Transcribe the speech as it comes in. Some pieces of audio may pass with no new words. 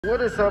What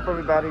is up,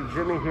 everybody?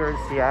 Jimmy here in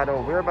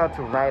Seattle. We're about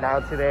to ride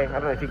out today. I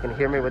don't know if you can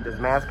hear me with this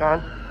mask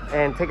on,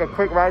 and take a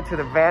quick ride to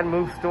the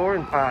Vanmoof store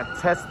and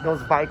test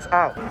those bikes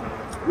out.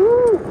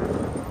 Woo!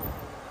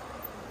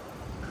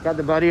 Got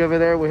the buddy over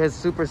there with his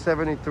Super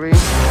 73. So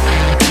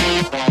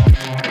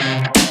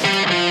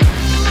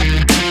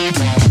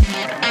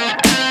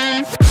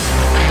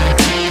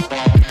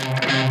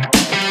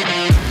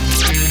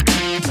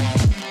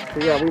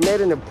yeah, we made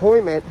an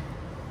appointment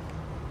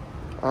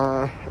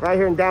right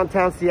here in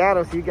downtown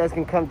Seattle, so you guys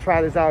can come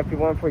try this out if you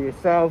want for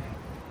yourself.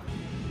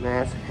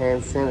 Mask,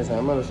 hand sanitizer.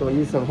 I'm gonna show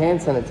you some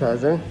hand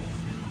sanitizer.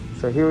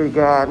 So here we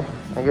got,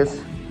 I guess,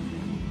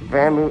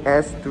 Vanmoof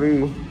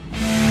S3.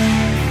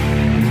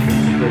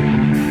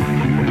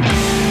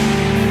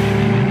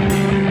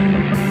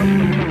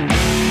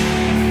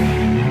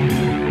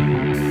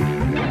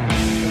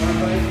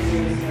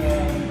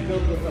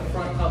 Built with a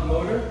front hub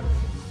motor,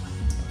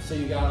 so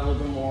you got a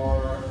little bit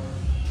more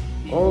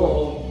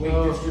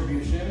weight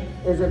distribution.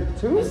 Is it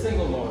two? A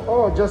single motor.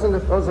 Oh, just in the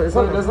front. So it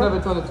doesn't have a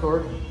ton of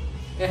torque?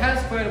 It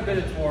has quite a bit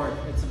of torque.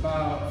 It's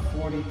about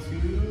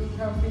 42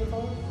 pound-feet of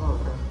torque. Oh,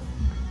 okay.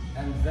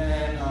 And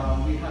then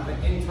we have an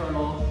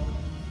internal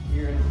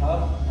gear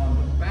hub on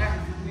the back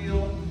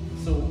wheel.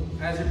 So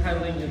as you're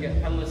pedaling, you'll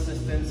get pedal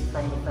assistance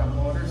from the front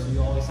motor. So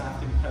you always have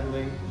to be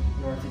pedaling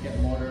in order to get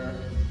motor.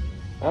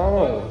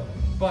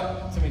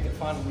 But to make it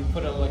fun, we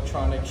put an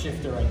electronic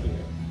shifter right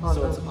here. Oh,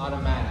 so it's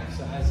automatic.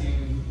 So as you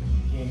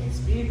gain in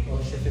speed,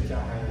 it'll shift it to a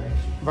higher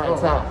direction. By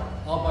itself?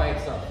 All by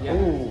itself, yeah.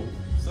 Ooh.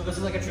 So this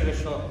is like a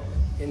traditional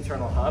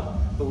internal hub,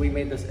 but we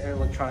made this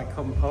electronic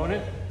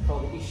component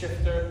called the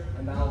e-shifter,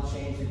 and that'll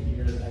change the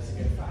gears as you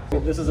get faster.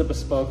 This is a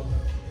bespoke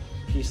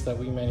piece that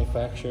we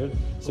manufactured.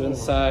 So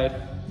inside,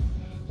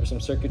 there's some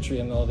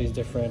circuitry and all these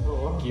different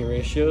gear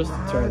ratios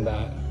to turn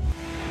that.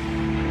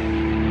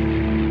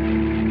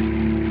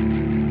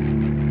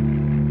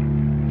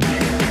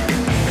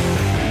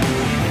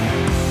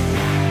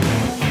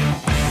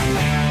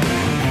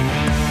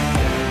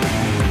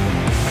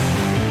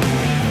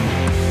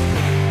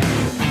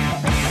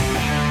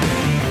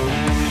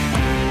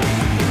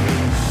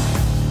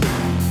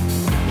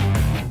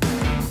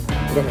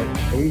 Go ahead.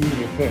 You use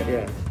your foot,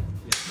 yeah.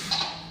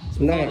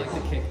 So nice. Like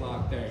the kick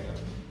lock, there you go. I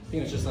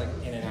think it's just like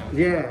in and out.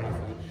 Yeah.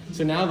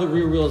 So now the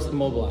rear wheel is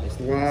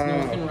immobilized. Wow. So no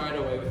one can ride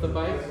away with the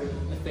bike.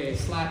 If they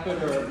slap it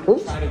or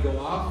try to go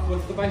off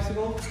with the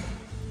bicycle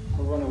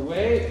or run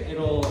away,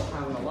 it'll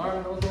have an alarm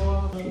that'll go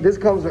off. This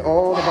comes with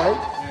all the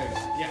bikes?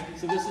 Yeah.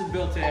 So this is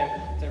built in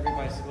to every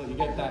bicycle. You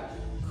get that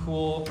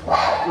cool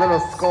little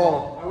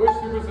skull. I wish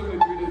Super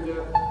 73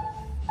 did that.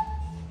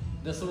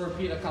 This will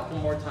repeat a couple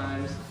more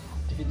times.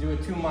 If you do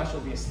it too much, it'll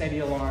be a steady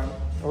alarm.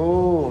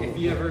 Oh. If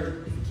you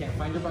can't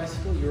find your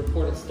bicycle, you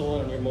report it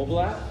stolen on your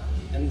mobile app,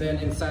 and then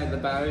inside the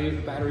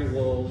battery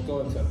will go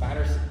into a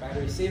battery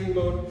saving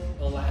mode.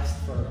 It'll last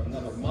for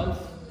another month,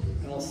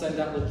 and it'll send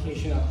out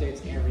location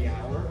updates every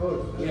hour.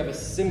 Oh, we have a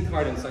SIM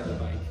card inside the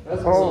bike.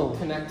 That's cool. So it'll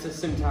connect to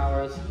SIM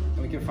towers,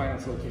 and we can find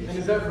its location. And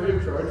is that free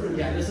of charge?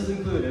 Yeah, this is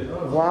included.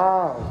 Oh.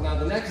 Wow. Now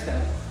the next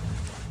step,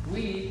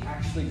 we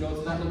actually go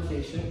to that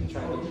location and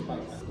try to get your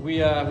bike back. We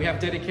have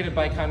dedicated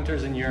bike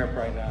hunters in Europe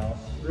right now.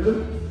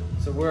 Really?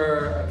 So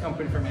we're a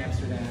company from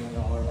Amsterdam, and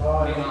all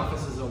our main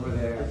offices over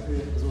there,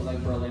 as well as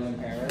like Berlin and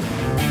Paris.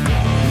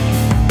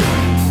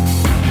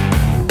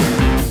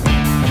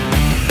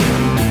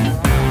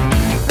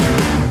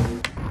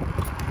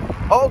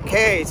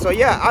 Okay, so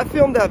yeah, I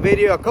filmed that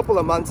video a couple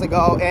of months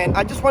ago, and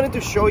I just wanted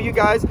to show you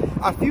guys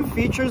a few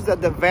features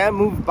that the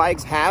Vanmoof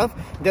bikes have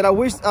that I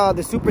wish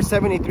the Super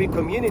 73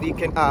 community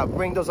can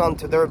bring those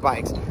onto their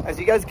bikes. As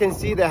you guys can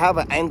see, they have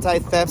an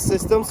anti-theft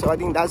system, so I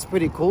think that's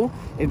pretty cool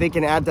if they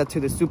can add that to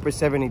the Super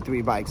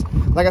 73 bikes.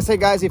 Like I said,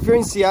 guys, if you're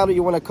in Seattle,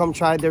 you want to come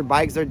try their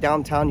bikes, they're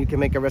downtown, you can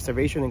make a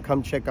reservation and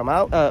come check them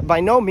out. By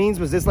no means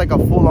was this like a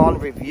full-on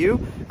review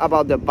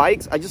about the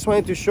bikes. I just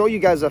wanted to show you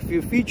guys a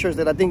few features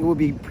that I think would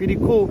be pretty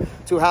cool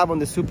to have on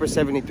the Super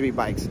 73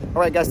 bikes.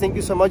 All right, guys, thank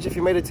you so much if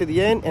you made it to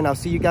the end, and I'll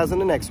see you guys in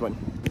the next one.